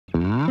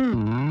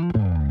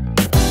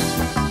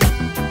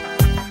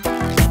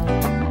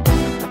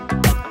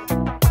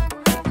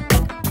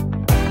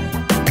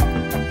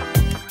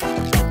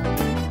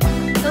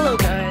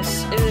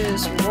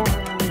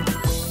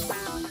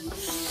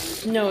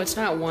it's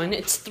not 1,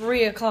 it's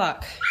 3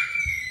 o'clock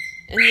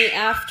in the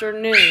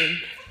afternoon.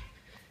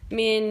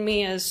 Me and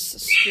Mia's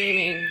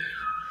screaming.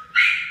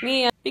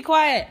 Mia, be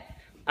quiet.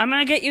 I'm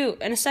gonna get you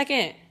in a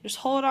second. Just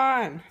hold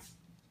on.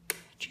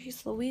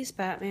 Jeez Louise,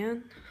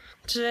 Batman.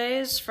 Today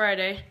is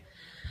Friday,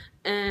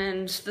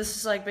 and this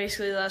is like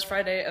basically the last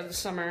Friday of the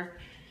summer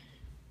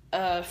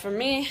for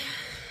me.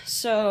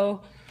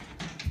 So,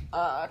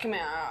 come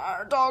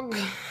here, dog.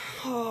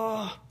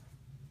 Oh.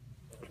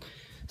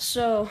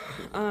 So,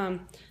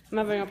 I'm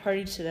having a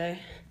party today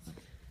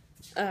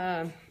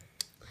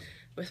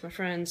with my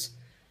friends,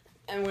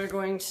 and we're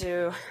going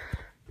to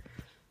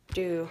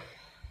do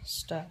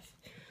stuff.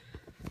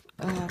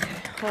 Okay,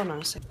 hold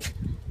on a second.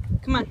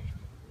 Come on,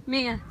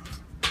 Mia.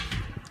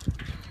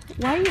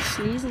 Why are you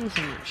sneezing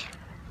so much?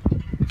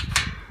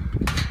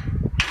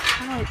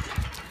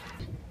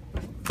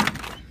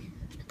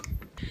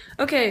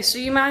 Okay, so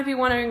you might be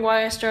wondering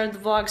why I started the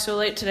vlog so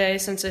late today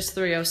since it's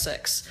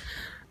 3:06.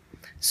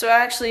 So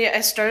actually,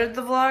 I started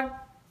the vlog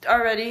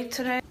already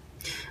today.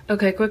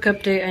 Okay, quick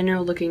update. I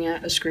know looking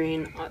at a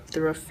screen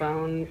through a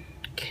phone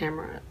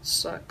camera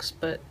sucks,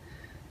 but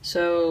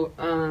so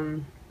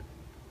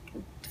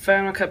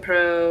Final Cut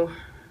Pro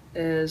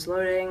is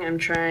loading. I'm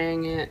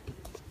trying it,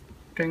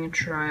 doing a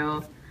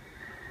trial.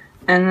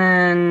 And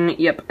then,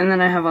 yep, and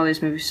then I have all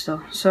these movies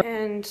still. So,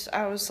 and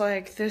I was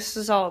like, this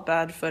is all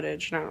bad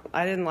footage. No,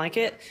 I didn't like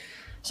it.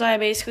 So I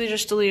basically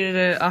just deleted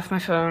it off my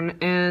phone,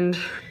 and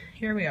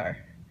here we are.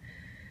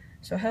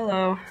 So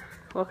hello,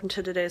 welcome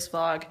to today's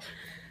vlog.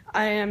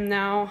 I am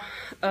now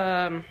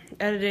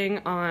editing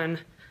on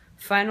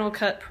Final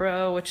Cut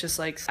Pro, which is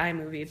like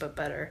iMovie, but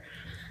better.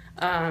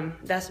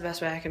 That's the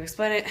best way I can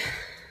explain it.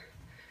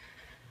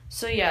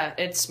 So yeah,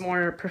 it's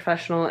more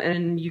professional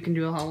and you can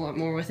do a whole lot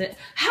more with it.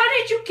 How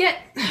did you get...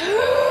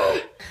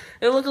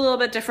 It'll look a little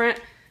bit different.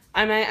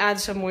 I might add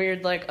some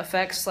weird like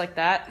effects like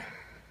that.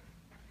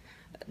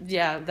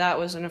 Yeah, that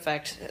was an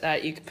effect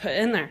that you could put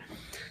in there.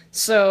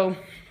 So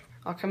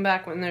I'll come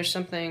back when there's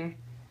something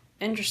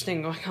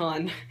interesting going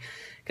on.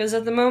 Because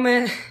at the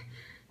moment,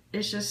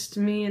 it's just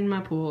me and my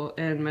pool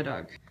and my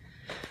dog.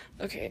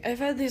 Okay, I've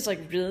had these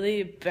like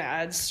really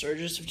bad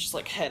surges of just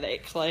like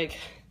headache like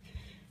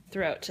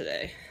throughout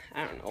today.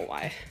 I don't know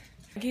why.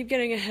 I keep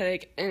getting a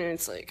headache and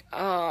it's like,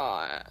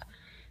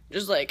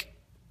 just like,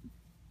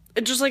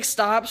 it just like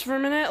stops for a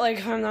minute. Like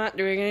if I'm not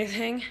doing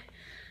anything,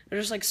 I'll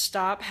just like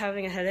stop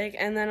having a headache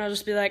and then I'll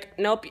just be like,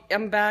 nope,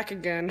 I'm back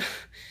again.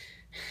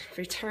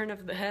 Return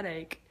of the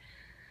headache.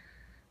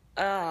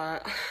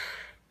 You're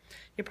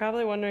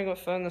probably wondering what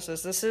phone this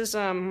is. This is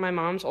my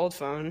mom's old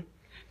phone.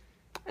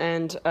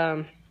 And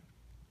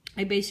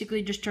I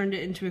basically just turned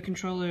it into a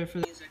controller for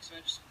the music, so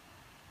I just...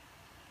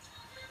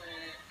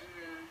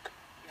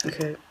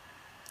 Okay,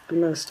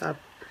 I'm gonna stop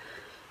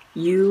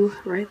you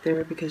right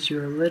there because you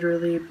are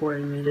literally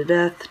boring me to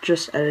death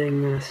just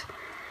editing this.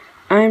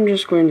 I'm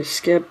just going to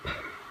skip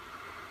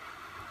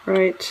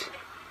right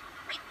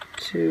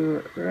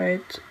to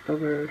right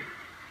over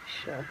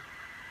here.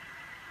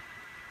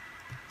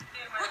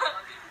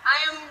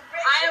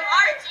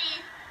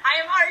 I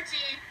am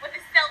Archie with a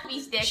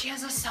selfie stick. She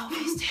has a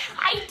selfie stick.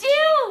 I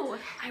do!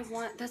 I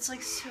want, that's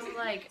like so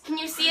like... Can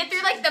you see it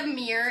through like the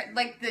mirror?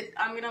 Like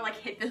I'm gonna like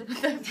hit this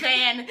with the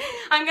fan.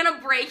 I'm gonna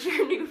break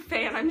your new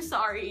fan, I'm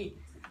sorry.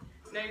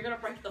 No, you're gonna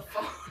break the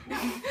phone.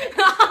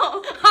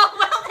 Oh,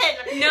 well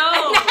then.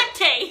 No! In that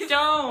case.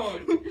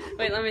 Don't!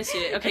 Wait, let me see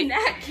it. Okay. In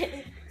that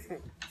case.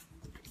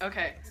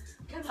 Okay.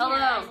 Come Hello.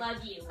 here, I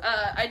love you.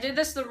 I did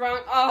this the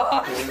wrong...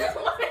 Oh!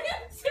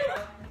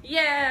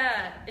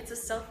 Yeah! It's a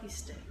selfie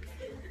stick.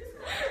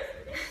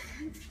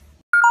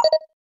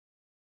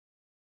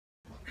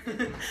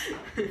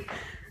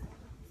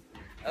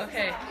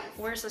 Okay,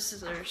 where's the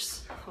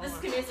scissors? The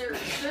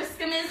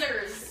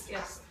scissors.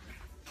 Yes.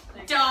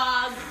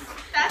 Dog.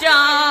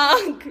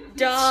 Dog!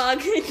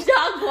 Dog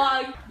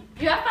vlog.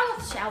 You have fun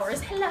with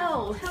showers.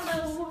 Hello.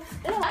 Hello.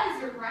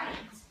 You're right.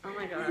 Oh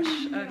my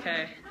gosh.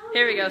 Okay.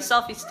 Here we go.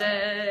 Selfie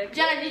stick.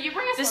 Jenna, did you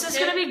bring us This is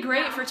gonna be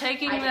great for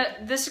taking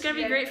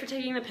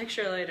the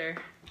picture later.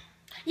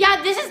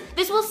 Yeah,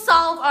 this will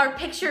solve our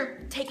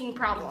picture taking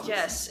problems.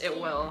 Yes, it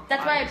will.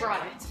 That's why I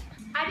brought it.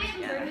 I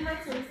didn't bring my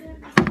scissors.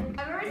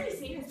 I've already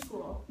seen his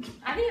school.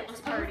 I think it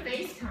looks On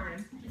pretty.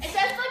 FaceTime. It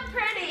does look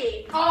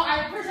pretty. Oh,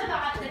 I first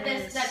thought that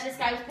this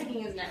guy was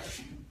picking his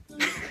nose.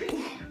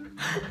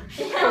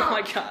 Oh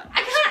my god.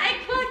 I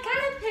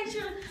kind of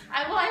pictured. I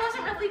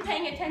wasn't really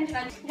paying attention.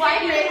 Why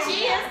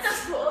Richie has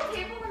the pool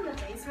table in the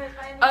basement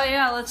by me? Oh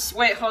yeah, let's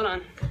hold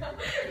on.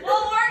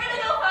 Well, we're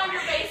gonna go find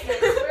your basement.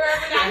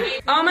 Wherever that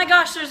is. Oh my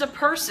gosh, there's a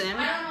person.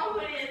 I don't know who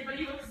it is, but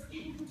he looks.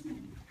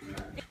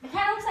 It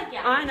kind of looks like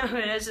Gavin. I know who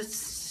it is.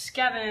 It's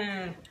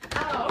Gavin.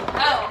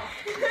 Oh.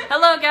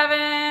 Hello,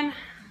 Gavin.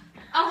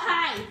 Oh,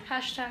 hi.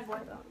 Hashtag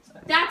white balance.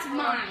 That's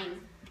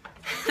mine.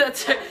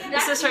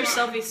 This is her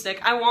selfie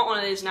stick. I want one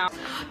of these now.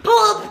 Pull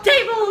up the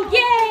table!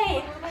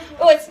 Yay!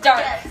 Oh, it's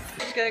dark.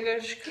 Just gotta go.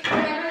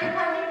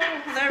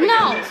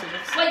 No.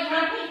 Wait, you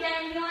want pink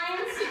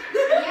dandelions?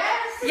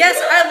 Yes. Yes,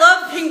 I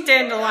love pink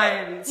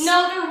dandelions.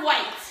 No, they're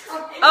white.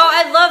 Okay. Oh,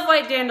 I love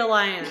white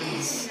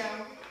dandelions.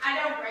 I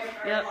don't break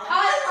her. Yep. Oh,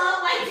 I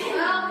love white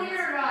dandelions. Oh,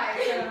 you're right.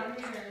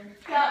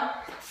 Go.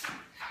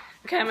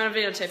 Okay, I'm gonna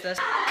videotape this.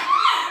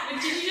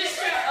 Did you just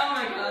oh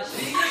my gosh,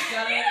 you just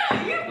got it.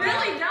 You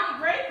really don't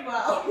break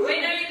well.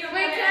 Wait, no, you can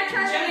Wait, can I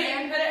try that Jenny,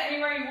 again? you can put it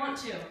anywhere you want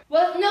to.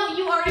 Well, no,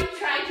 you already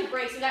tried to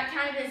break, so that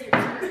counted as your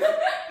turn.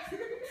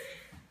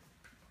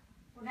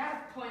 Well,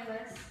 that was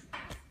pointless.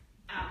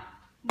 Ow.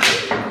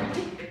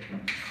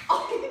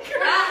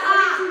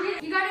 Oh,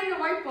 You got in the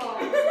white ball.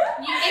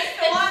 it's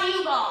the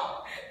shoe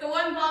ball. The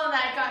one ball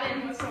that I got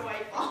in was the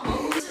white ball.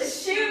 The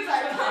shoes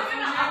are coming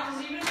off.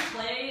 Does even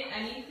play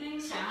anything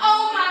sound?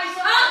 Oh my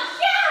god,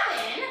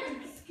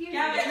 Gavin!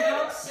 Gavin,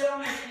 don't sit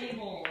on the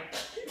table.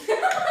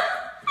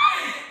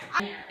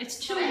 It's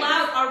too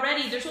loud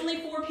already. There's only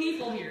 4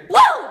 people here. Whoa!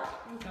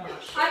 Oh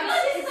gosh. I know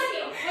this is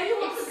like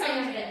who wants to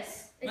come to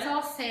this? It's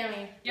all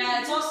Sammy. Yeah,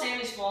 it's all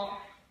Sammy's fault.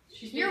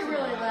 She's You're being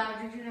really so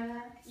loud. Did you know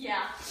that?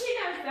 Yeah. She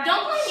knows that.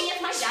 Don't blame me,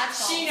 it's my dad's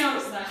fault. She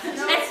knows that.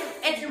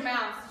 It's your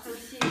mouth. So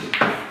see.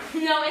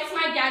 no, it's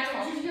my dad's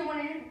fault. Did you get one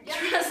in?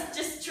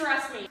 Just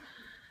trust me.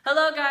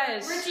 Hello,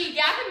 guys. Richie,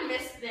 Gavin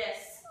missed this.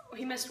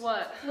 He missed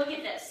what? Look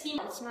at this.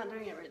 It's not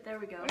doing it right. There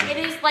we go. It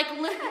is like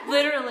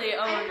Literally.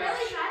 Oh my I'm gosh.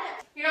 really bad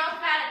at. You're not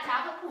bad at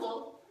tap a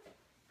pool.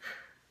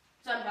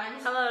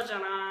 Sometimes. Hello,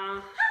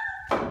 Jenna.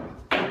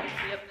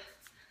 Yep.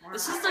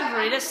 This is the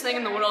greatest thing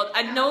in the world.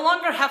 I no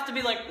longer have to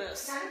be like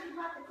this.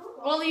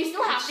 Well, you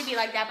still have to be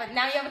like that, but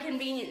now you have a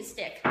convenience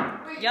stick.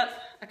 Yep,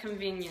 a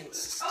convenience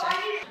stick.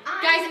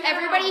 Guys,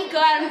 everybody go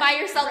out and buy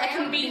yourself a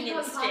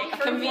convenience stick. A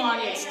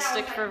convenience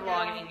stick for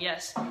vlogging,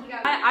 yes.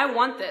 I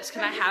want this.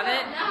 Can I have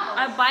it?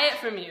 I buy it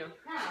from you.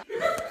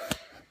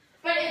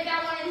 But if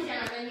that one in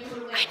general, then you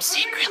would win. I'm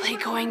secretly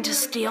going to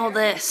steal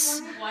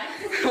this. What?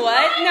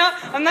 What? No,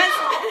 I'm not.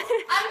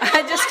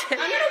 I just I'm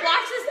gonna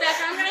watch this back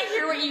and I'm gonna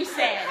hear what you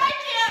said. I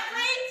can't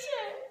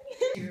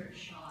reach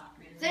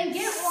it. Then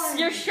get one.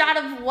 Your shot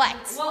of what?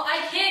 Well,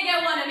 I can't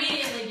get one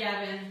immediately,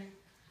 Gavin.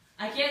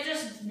 I can't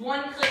just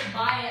one-click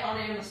buy it on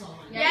Amazon.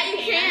 Yeah, you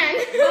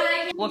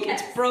can. Look,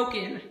 it's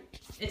broken.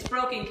 It's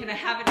broken. Can I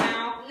have it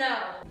now? No.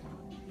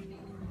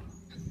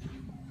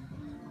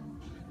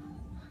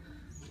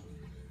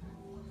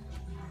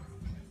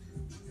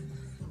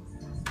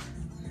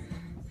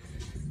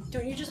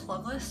 Don't you just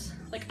love this?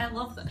 Like, I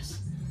love this.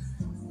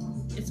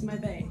 It's my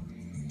bae.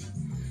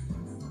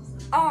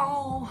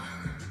 Oh!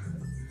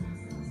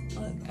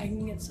 Look, I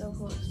can get so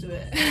close to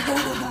it.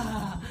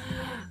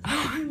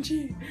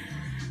 OMG.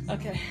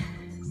 Okay.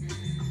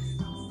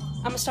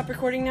 I'm gonna stop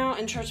recording now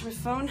and charge my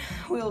phone.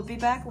 We'll be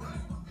back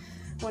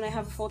when I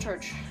have a full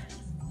charge.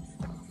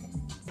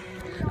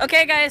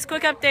 Okay guys,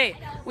 quick update.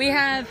 We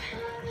have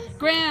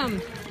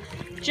Graham,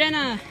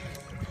 Jenna,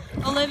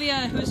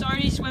 Olivia, who's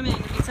already swimming,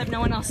 except no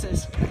one else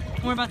is.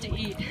 We're about to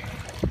eat.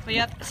 But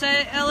yep,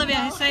 say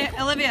Olivia,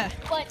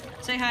 What?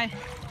 say hi.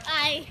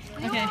 I.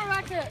 Okay. We're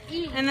about to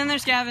eat. And then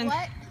there's Gavin.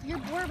 What?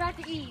 We're about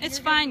to eat. It's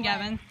fine,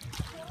 Gavin.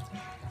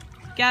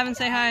 Gavin,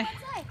 say hi.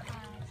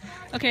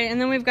 Okay,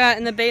 and then we've got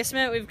in the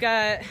basement, who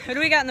do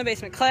we got in the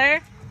basement?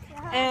 Claire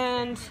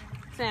and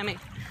Sammy.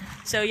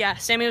 So yeah,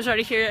 Sammy was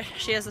already here.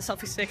 She has the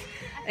selfie stick,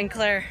 and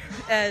Claire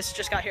has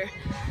just got here.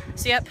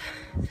 So yep.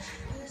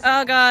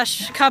 Oh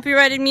gosh,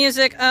 copyrighted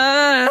music. Where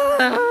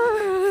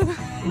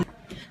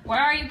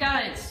are you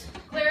guys?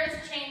 Claire's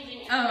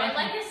changing. Oh, I okay.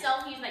 like the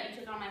selfies that you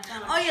took on my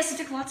phone. Oh yes, I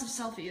took lots of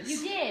selfies.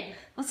 You did.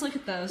 Let's look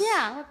at those.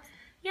 Yeah.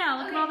 Yeah,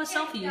 look at all the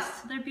selfies.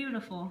 They're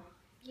beautiful.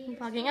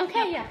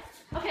 Okay, yeah.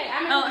 Okay,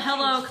 I'm Oh,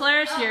 hello,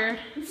 Claire's here.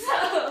 So.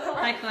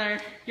 Hi, Claire.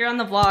 You're on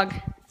the vlog.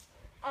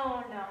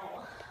 Oh no.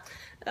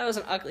 That was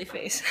an ugly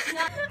face.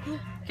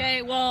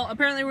 Okay, well,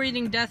 apparently we're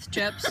eating death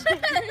chips.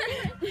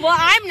 Well,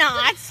 I'm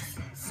not.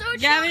 So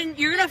Gavin,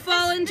 you're gonna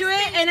fall into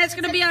it, and it's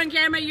gonna be on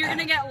camera. You're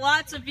gonna get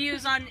lots of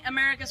views on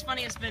America's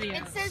Funniest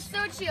Videos. It says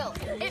so chill.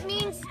 It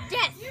means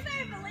death. You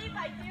better believe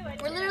I do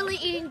it. We're literally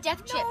eating death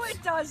chips. No,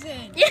 it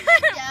doesn't. Yeah,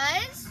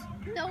 it does.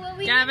 So what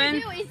we Gavin?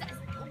 need to do is,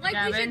 like, we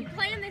Gavin? should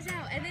plan this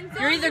out, and then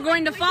You're either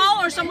going to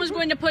fall or someone's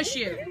going to push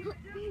you.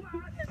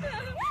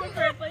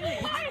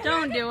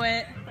 Don't do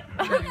it.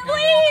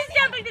 Please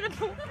jump into the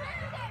pool.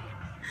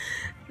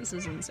 This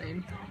is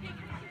insane.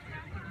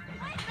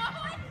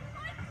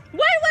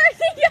 Where's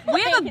he going?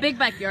 We have a big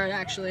backyard,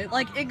 actually.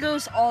 Like, it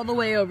goes all the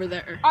way over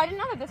there. I didn't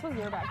know that this was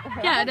your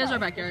backyard. Yeah, it is our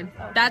backyard.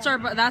 That's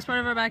part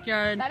of our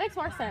backyard. That makes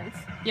more sense.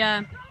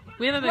 Yeah,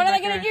 we have a big What are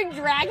they backyard. gonna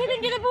do? Drag him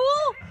into the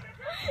pool?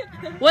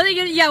 What are they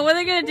gonna? Yeah, what are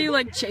they gonna do?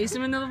 Like chase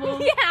him into the pool?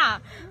 Yeah.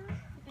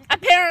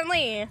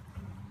 Apparently.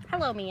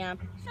 Hello, Mia.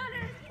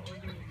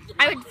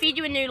 I would feed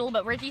you a noodle,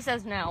 but Richie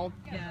says no.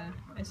 Yeah,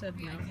 I said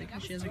no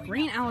because she has a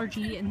grain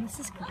allergy, and this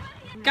is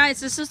good. Guys,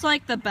 this is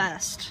like the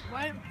best.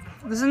 What?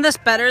 Isn't this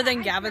better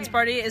than Gavin's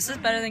party? Is this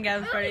better than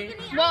Gavin's party?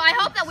 Well, I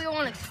hope that we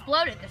won't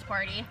explode at this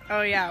party.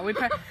 Oh yeah,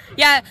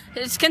 yeah.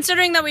 It's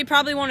considering that we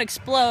probably won't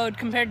explode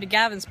compared to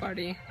Gavin's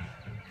party.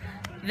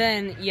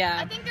 then I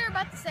yeah. think they're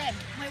about to say.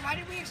 Wait, why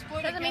did we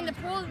explode? Because I mean the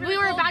pool's We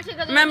were about to.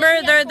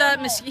 Remember, they're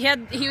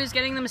he was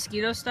getting the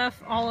mosquito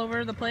stuff all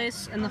over the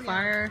place in the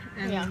fire,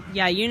 and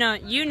yeah, you know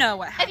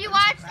what happened. If you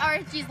watched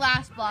Archie's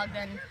last vlog,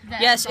 then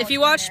Yes, if you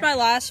watched my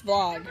last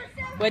vlog,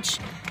 which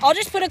I'll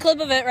just put a clip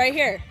of it right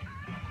here.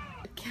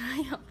 Can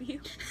I help you?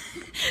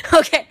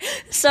 Okay,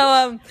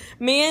 so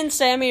me and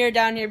Sammy are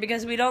down here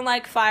because we don't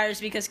like fires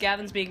because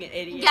Gavin's being an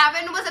idiot.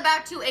 Gavin was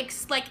about to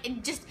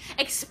just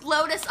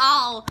explode us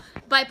all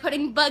by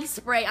putting bug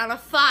spray on a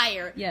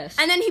fire. Yes.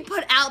 And then he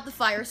put out the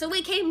fire. So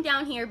we came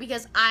down here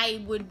because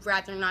I would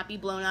rather not be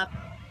blown up.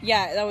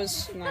 Yeah, that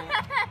was no,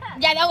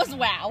 Yeah, that was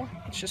wow.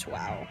 it's just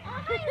wow.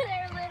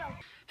 They're little.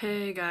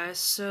 Hey guys,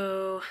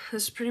 so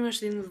this is pretty much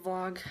the end of the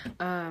vlog.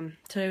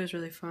 Today was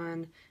really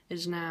fun.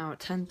 It's now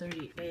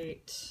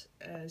 10:38.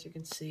 As you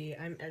can see,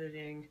 I'm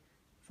editing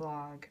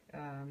vlog,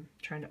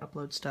 trying to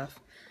upload stuff.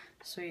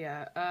 So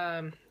yeah,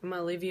 I'm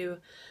gonna leave you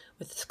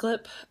with this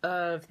clip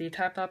of the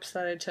time lapse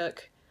that I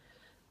took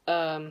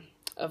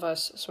of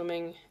us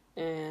swimming,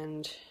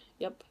 and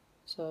yep.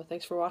 So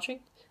thanks for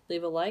watching.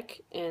 Leave a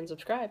like and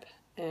subscribe,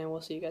 and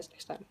we'll see you guys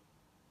next time.